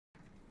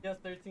He has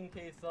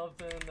 13k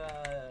subs and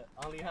I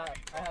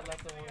had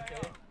less than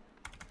 1k.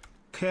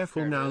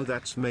 Careful now,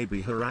 that's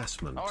maybe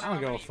harassment. I don't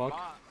give a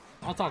fuck.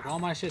 I'll talk all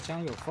my shit, I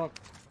don't give a fuck.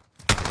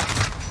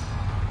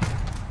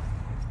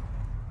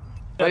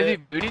 Is he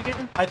booty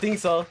game? I think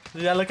so.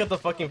 Yeah, look at the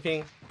fucking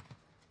ping.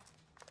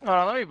 Hold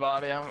on, let me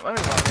body him. Man.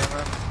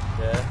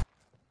 Yeah.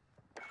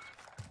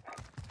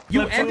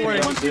 You ended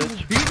it once you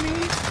beat me?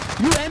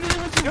 You ended it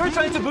once you were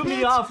trying to boot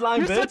me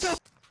offline, bitch.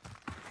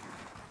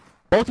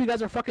 Both of you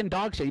guys are fucking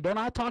dog shit. You don't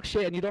know how to talk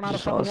shit and you don't know how to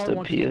fucking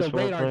one the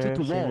radar into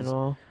two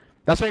walls.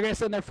 That's why you're gonna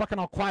sit there fucking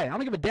all quiet. I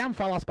don't give a damn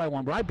if I lost by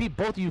one, bro. I beat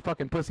both of you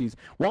fucking pussies.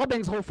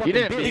 Wallbang's whole fucking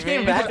bitch. He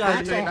came back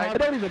on you. It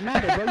don't even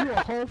matter, bro. You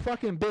a whole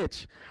fucking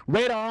bitch.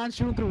 Radar on,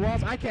 shooting through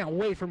walls. I can't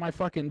wait for my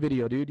fucking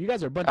video, dude. You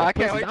guys are a bunch of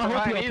pussies. I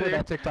hope you upload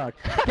that TikTok.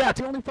 Yeah,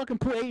 to only fucking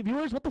put 8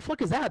 viewers? What the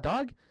fuck is that,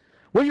 dog?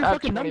 Where'd your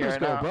fucking numbers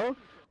go, bro?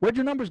 Where'd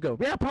your numbers go?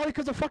 Yeah, probably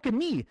because of fucking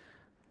me.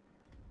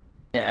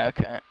 Yeah,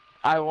 okay.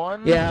 I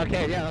won? Yeah,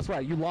 okay, yeah, that's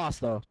right. You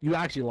lost, though. You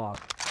actually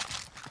lost.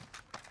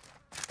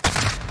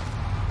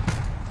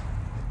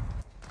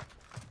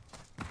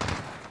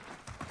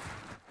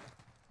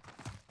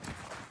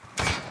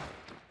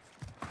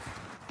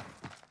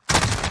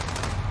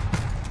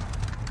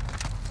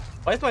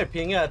 Why is my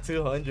ping at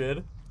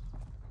 200?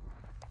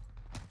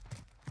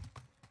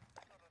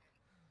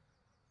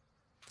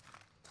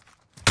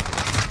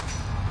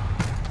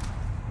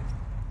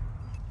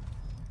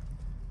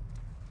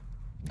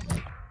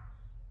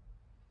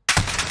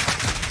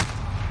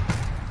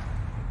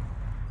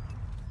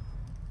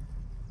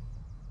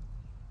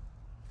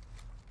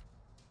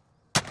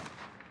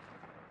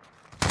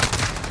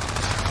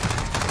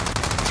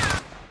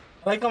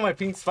 I like how my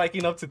ping's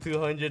spiking up to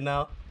 200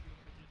 now.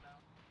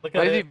 Look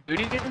at it. Is he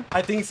booty game?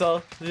 I think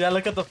so. Yeah,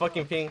 look at the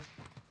fucking ping.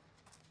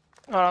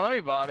 Hold on, let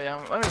me body him.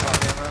 Man.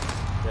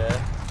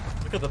 Yeah.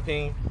 Look at the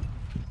ping.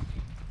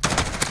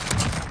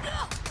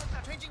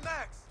 Changing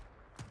max.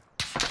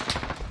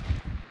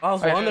 I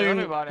was wondering.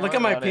 Look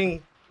at my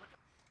ping.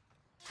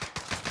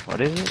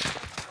 What is it?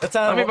 It's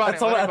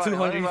at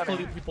 200.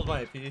 He pulled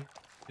my IP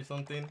or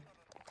something.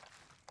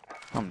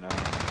 I'm done.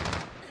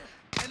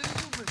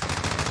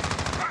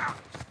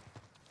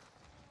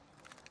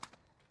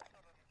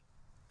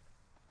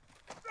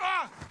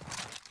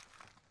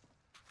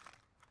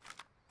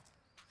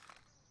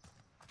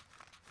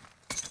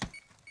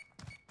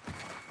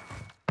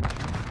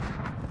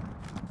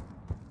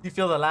 You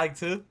feel the lag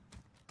too?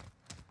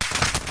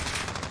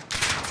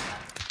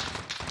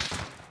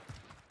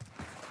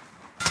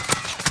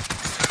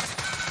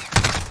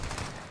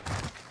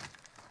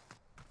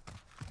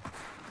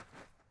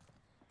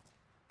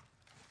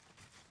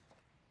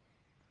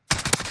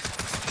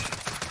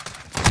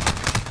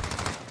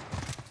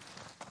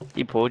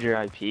 You pulled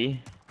your IP?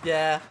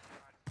 Yeah.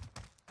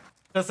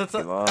 Cause that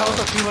was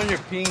a 200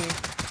 ping.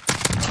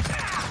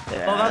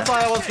 Yeah. Oh, that's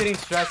why I was getting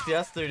stressed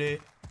yesterday.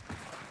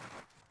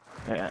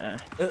 Yeah.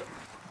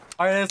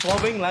 Alright, is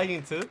Wallbang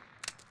lagging too?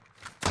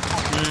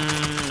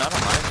 Not on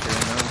my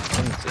screen, no.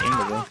 Doesn't seem to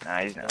be. Nah,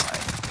 he's not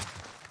lagging.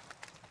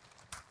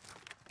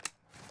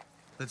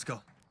 Let's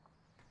go.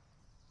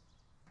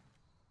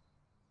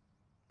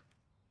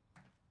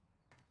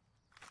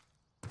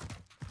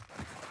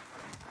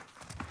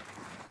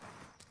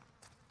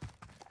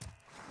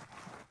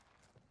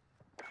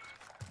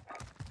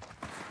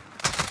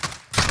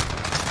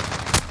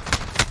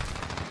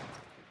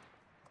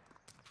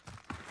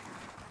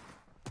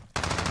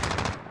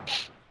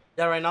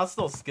 Yeah, right now it's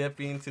still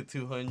skipping to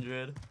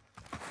 200.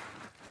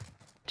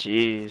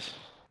 Jeez.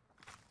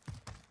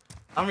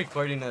 I'm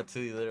recording that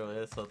too either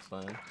way, so it's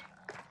fine.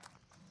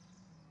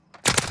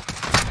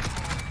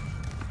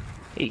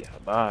 He got a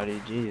body,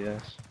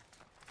 Jesus.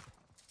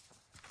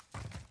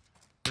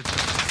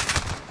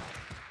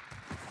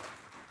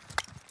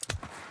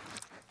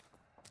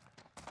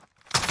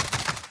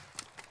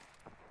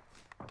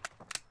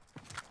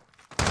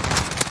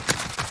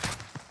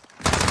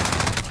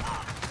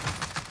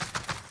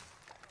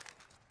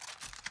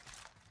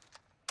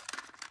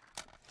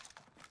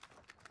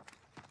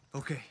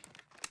 Okay.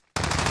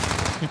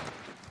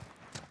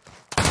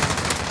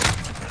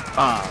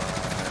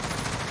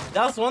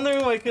 Yeah, I was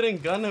wondering why I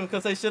couldn't gun him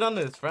because I shit on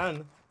his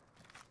friend.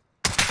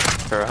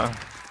 Bro.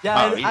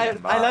 Yeah,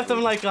 I left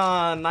him like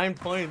 9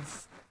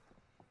 points.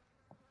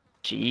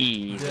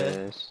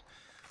 Jesus.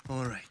 Yeah.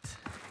 All right.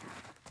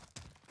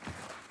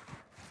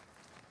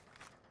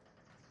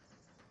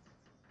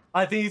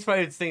 I think he's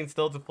probably staying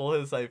still to pull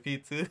his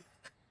IP too.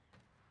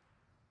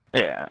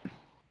 Yeah.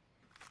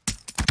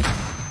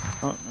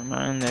 Oh, never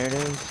mind, there it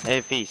is.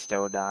 If he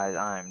still dies,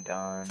 I'm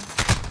done.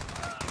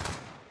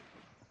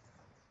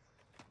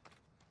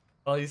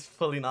 Oh, he's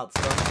fully not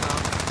stunned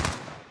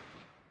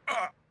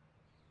now.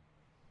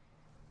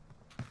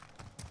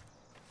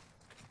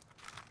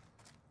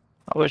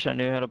 I wish I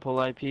knew how to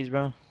pull IPs,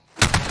 bro.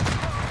 It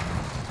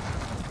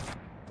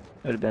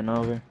would have been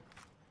over.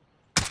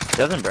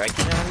 Doesn't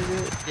Bracky know how to do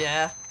it?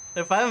 Yeah.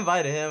 If I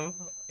invited him,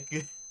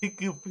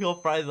 he'll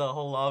prize the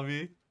whole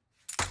lobby.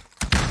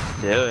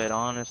 Do it,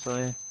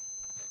 honestly.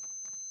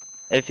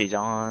 If he's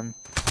on.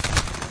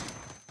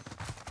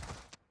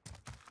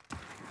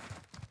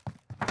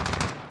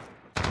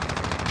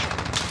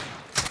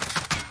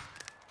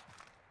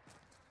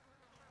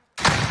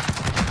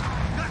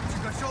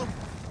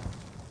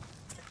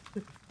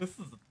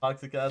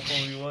 Toxic ass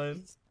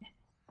 1v1.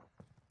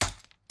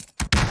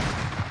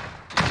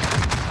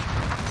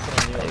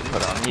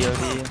 Put on the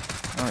OD.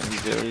 Oh,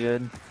 he's really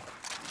good.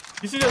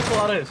 You should just pull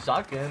out his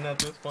shotgun at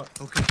this point.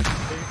 Okay.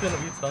 So he's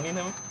gonna be stunning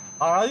him.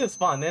 Alright, I'll just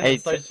spawn in Hey,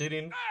 and start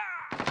shooting.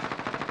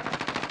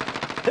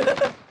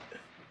 Let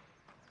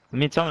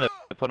me tell him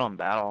to put on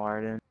battle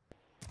harden.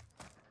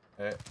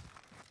 Alright.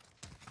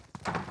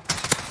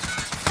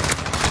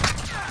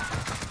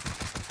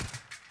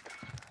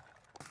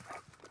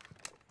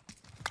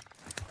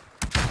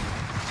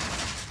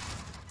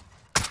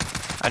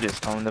 I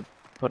just told him to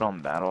put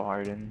on battle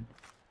harden.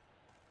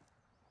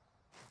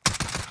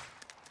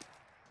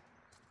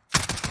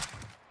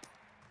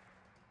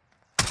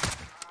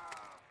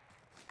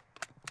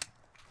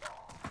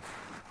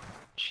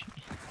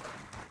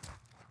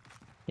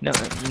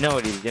 You know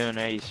what he's doing,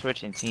 right? He's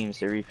switching teams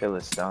to refill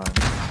his stun.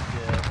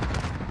 Yeah.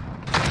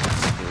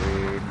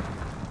 Weird.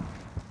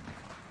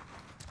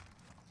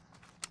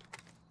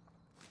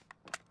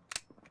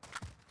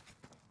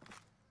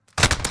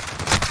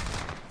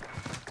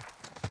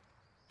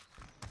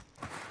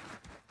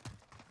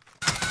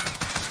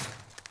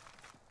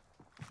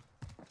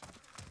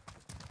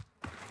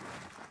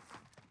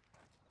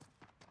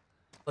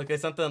 Look, I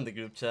sent that in the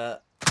group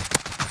chat.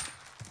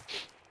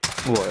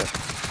 What?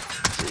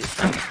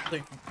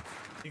 Like,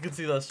 you can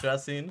see the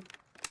stressing.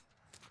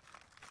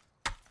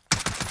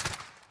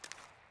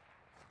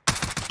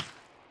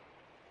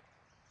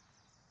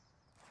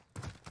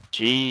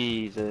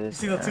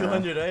 Jesus. You see the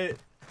 200, right?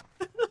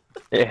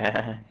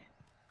 Yeah.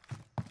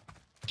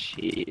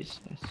 Jesus.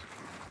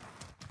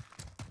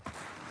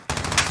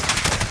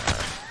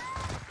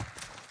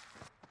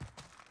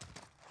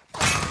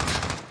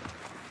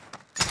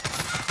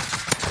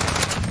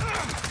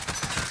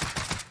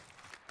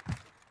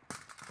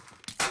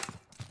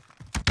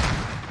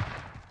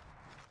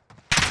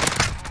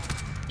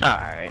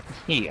 Alright,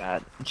 he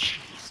got.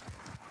 Jeez.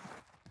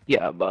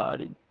 Yeah,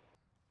 bodied.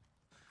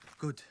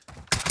 Good.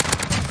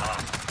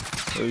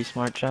 Very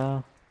smart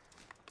child.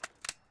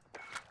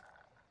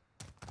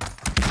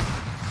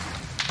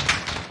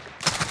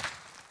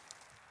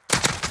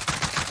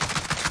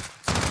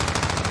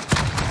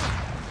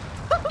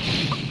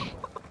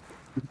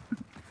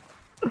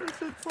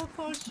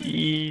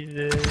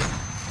 Jesus.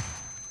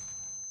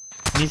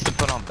 Needs to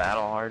put on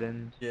battle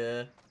hardened.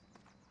 Yeah.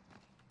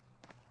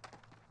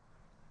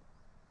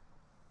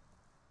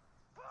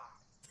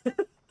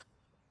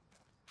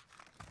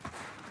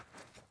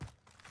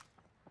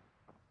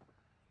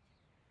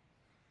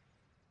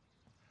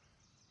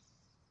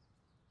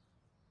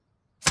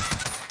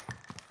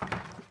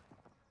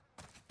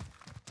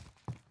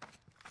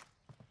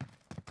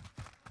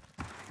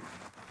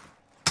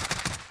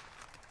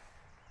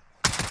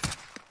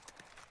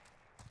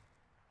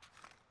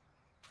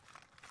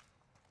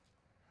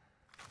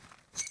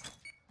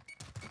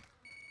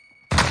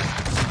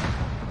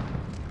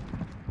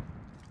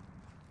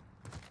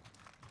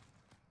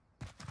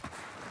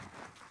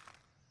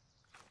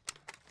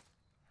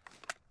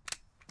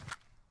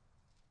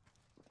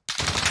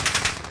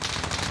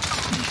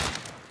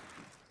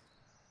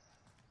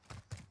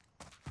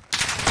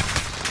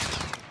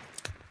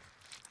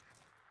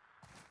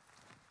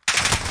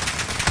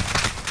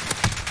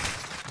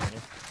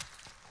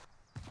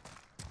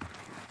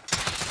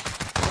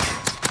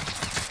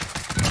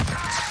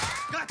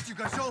 Got you,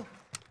 Gasho.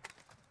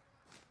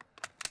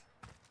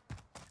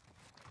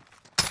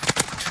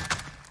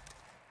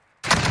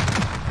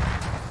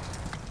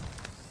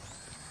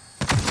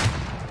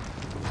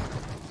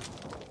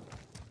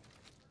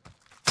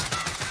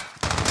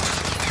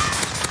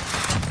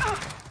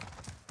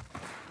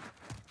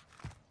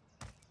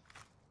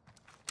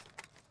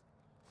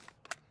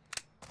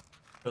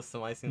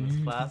 Customizing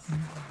this class.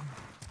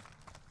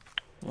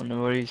 Wonder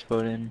what he's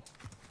putting.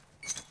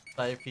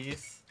 Side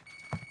piece.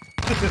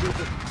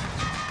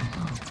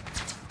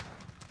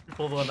 You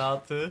pulled one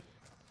out too.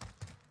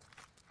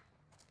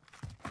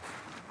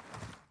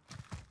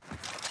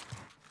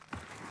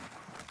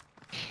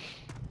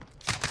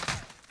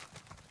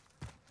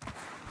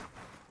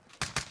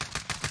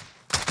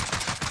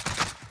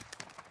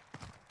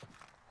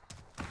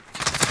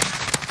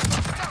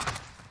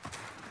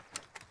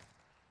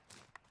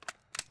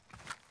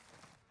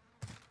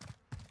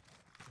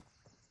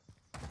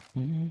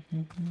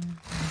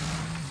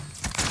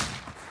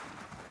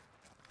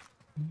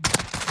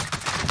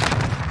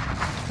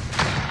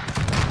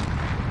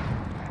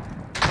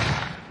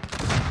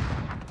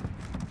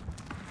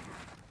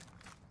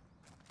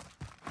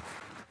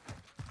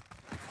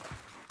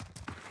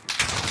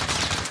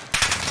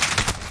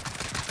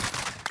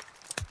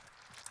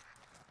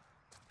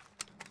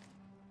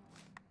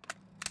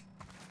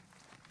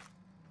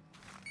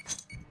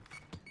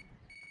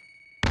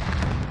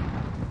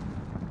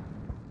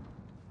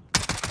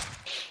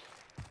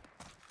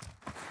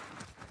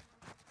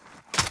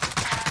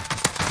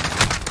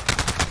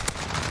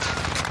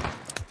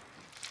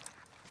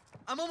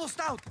 I'm almost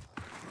out.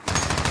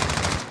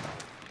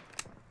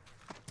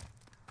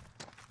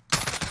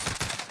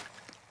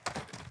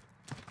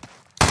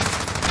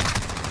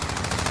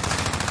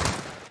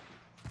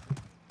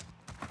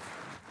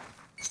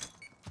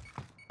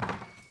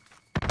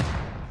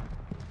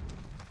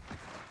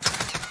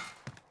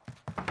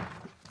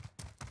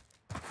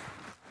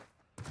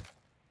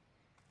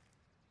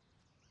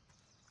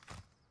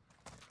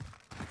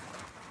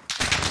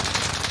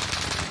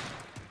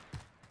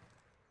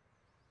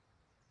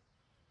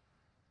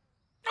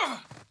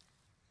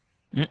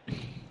 Mm.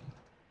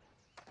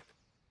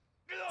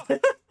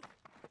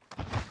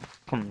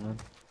 Come on.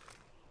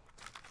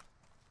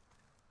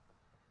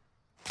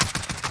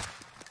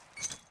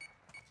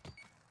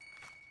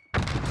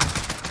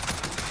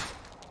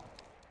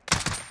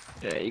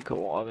 Yeah, you could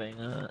wobbing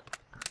that.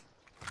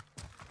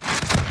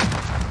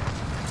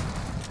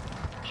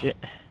 Shit.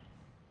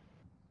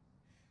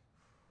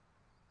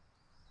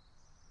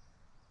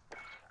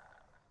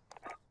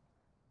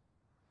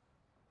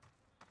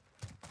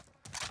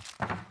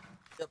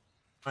 Yep.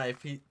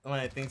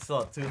 My thing's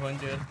still at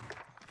 200.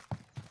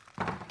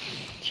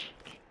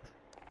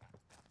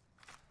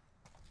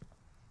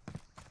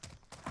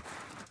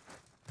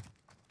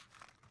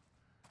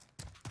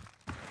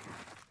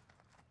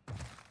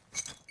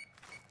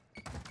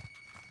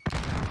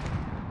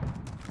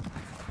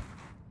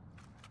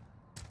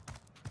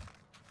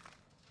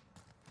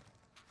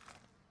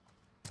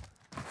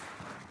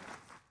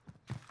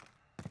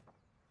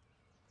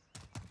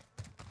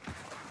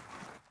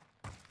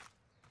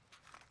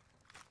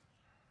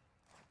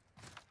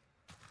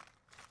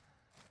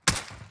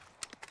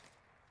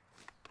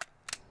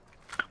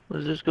 What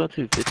does this go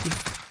to? 50?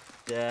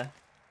 Yeah.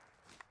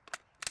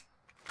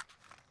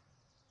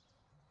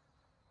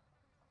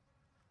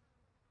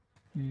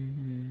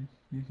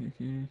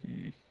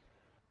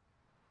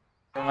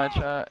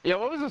 Yeah,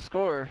 what was the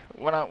score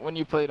when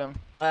you played him?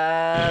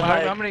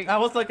 How many? I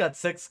was like at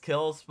 6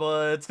 kills,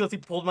 but it's because he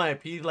pulled my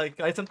IP. Like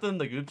I sent him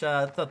the group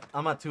chat.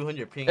 I'm at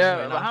 200 ping Yeah,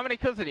 right but now. how many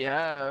kills did he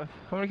have?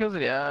 How many kills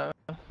did he have?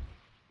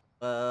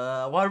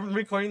 Well, I'm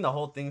recording the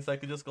whole thing, so I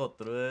could just go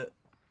through it.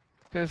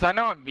 Cause I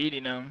know I'm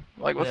beating him.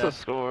 Like, what's the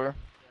score?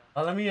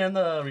 Let me end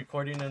the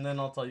recording and then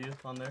I'll tell you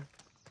on there.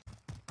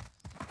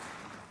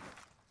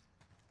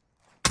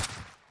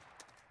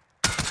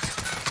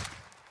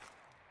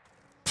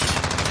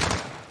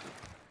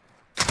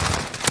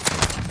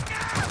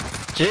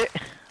 Shit.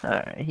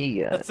 Alright,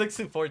 he got That's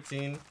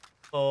 6-14.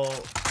 So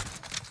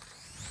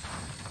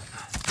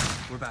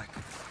We're back.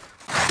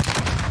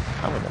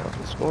 I don't know what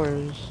the score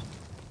is.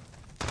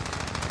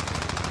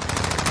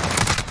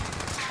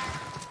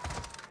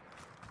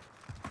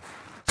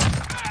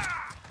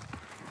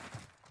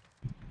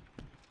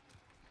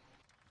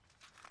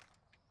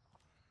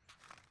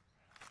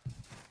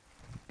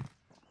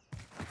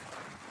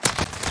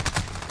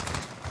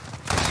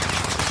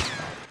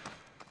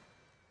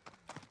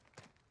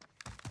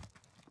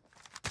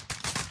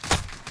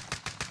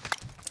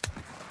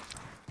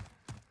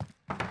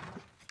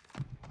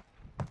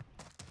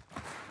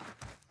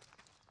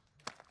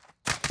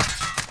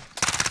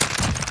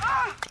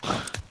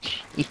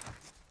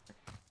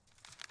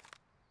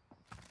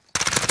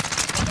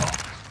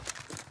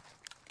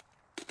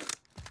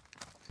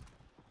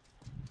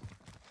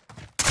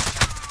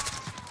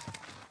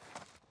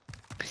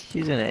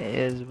 He's in a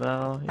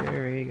Isbel.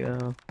 Here we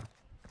go.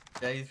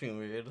 yeah, he's being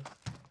weird.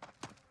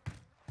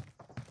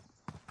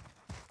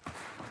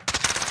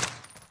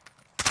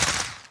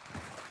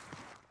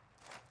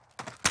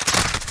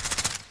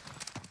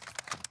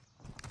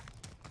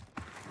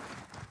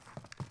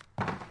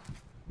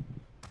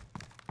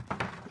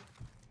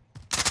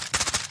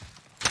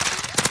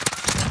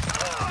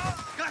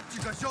 Got you,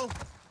 Gasho.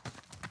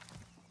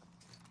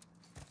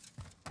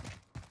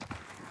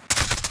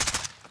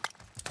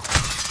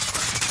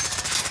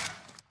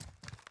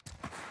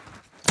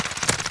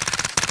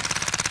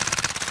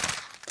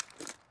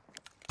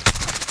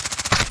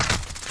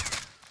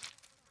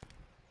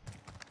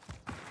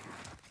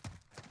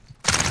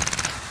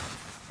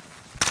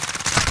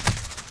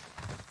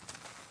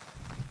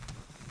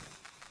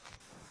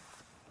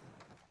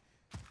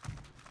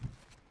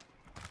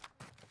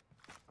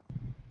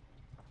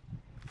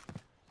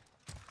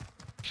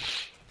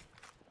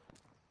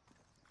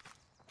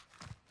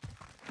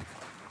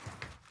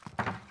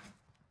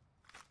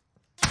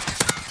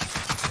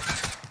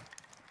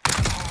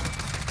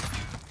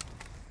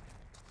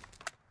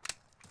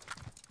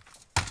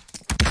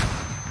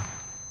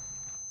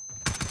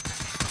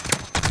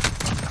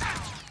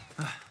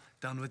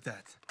 Done with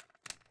that.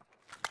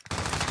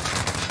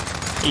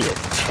 He is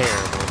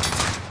terrible.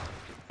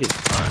 He's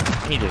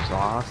fine. He just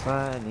lost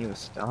that and he was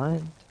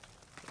stunned.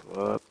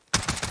 Whoop.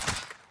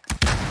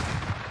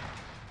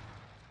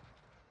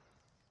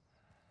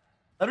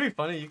 That'd be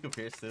funny. You could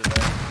pierce through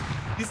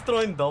that. He's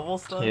throwing double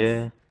stuns.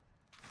 Yeah.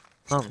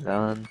 I'm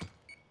done.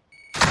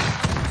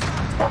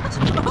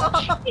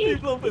 He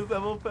blew up his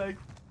ammo pack.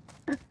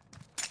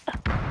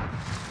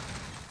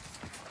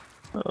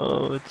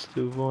 Oh, it's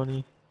too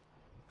funny.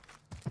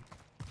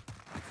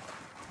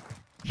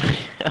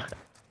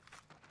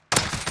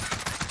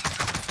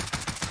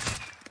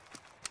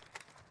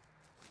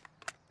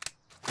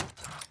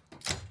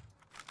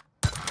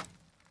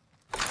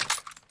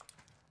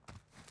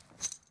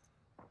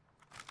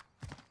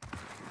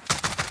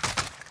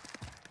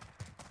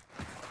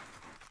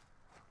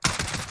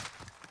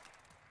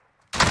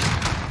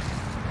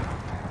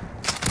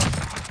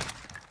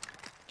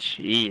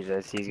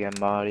 Jesus, he's getting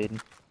bodied.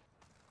 Look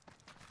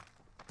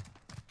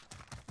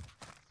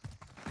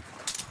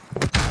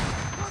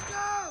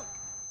out!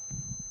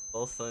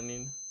 All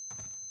stunning.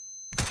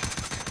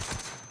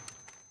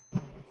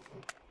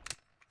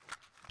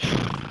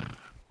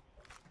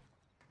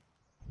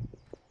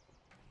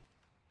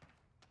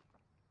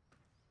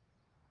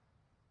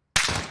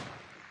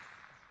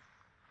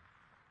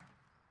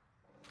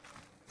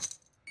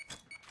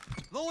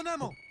 Low on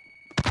ammo.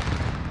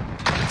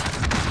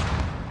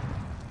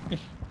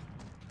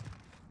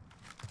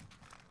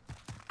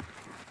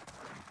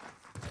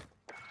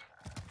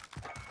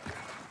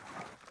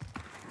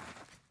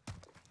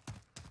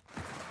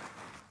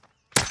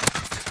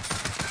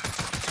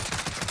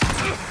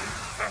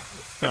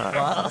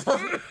 Wow.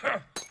 If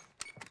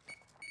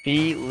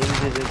he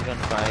loses his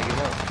gunfire, give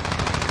up.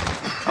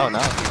 Oh no,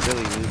 he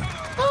really loses.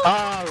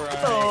 Alright.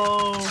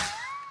 Oh.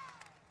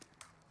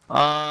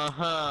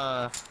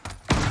 Uh-huh.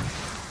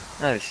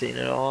 I've seen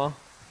it all.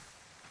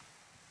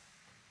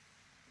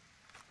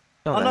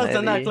 I'm not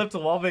send that clip to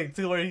Wallbang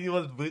too, where he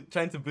was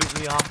trying to boot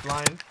me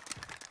offline.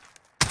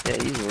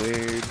 Yeah, he's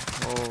weird.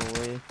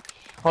 Holy.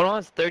 Hold on,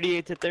 it's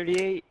 38 to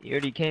 38. He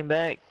already came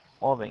back.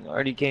 Wallbang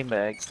already came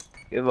back.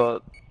 Give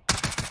up.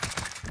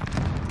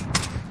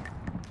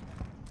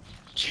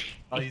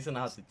 Oh, he's gonna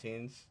have to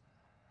change.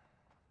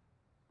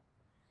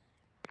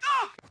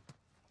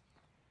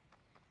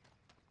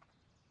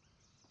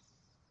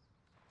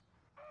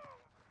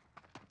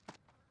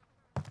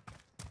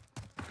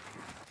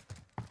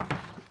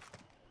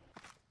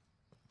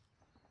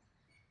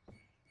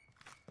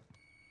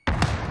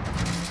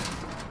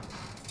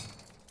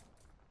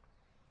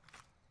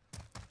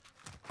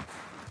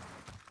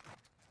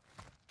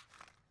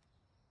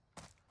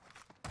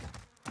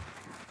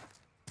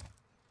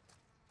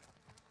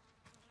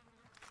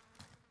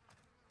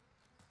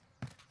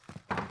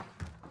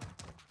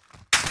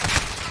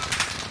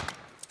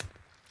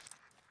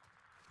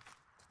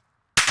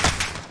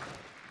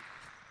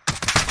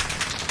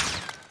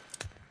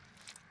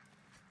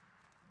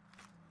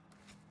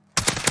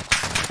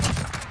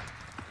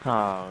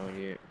 Oh,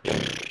 yeah.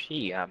 Hey,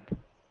 you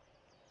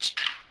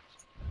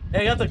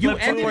got the You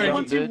clip ended too, it where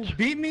once you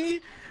beat me?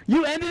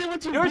 You ended it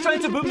once you you were beat trying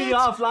me, to boot me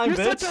bitch? offline, You're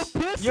bitch. such a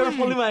pussy. You're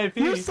pulling my IP.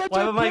 You're such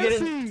Why a am I getting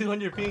pussy.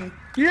 200 ping?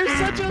 You're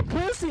such a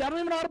pussy. I don't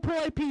even know how to pull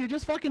IP. You're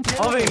just fucking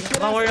terrible. Wallbang,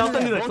 don't worry, I'll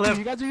send you the clip.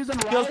 You guys are using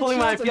He was pulling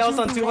my IP, I was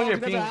on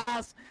 200 ping.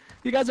 ping.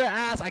 You guys are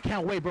ass. I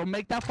can't wait, bro.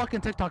 Make that fucking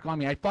TikTok on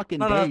me. I fucking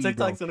No, dare you,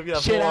 TikTok's bro. gonna be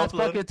a Shit full ass upload.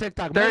 fucking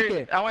TikTok. Make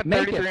it. I went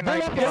Make it. 33 Full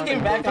and upload. Just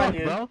came back on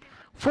you. Bro.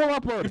 Full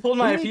upload. You pulled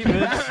my IP,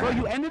 bitch. Bro,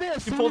 you ended it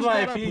as You soon pulled as you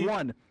my got up IP.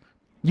 1.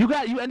 You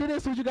ended it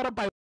as soon as you got up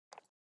by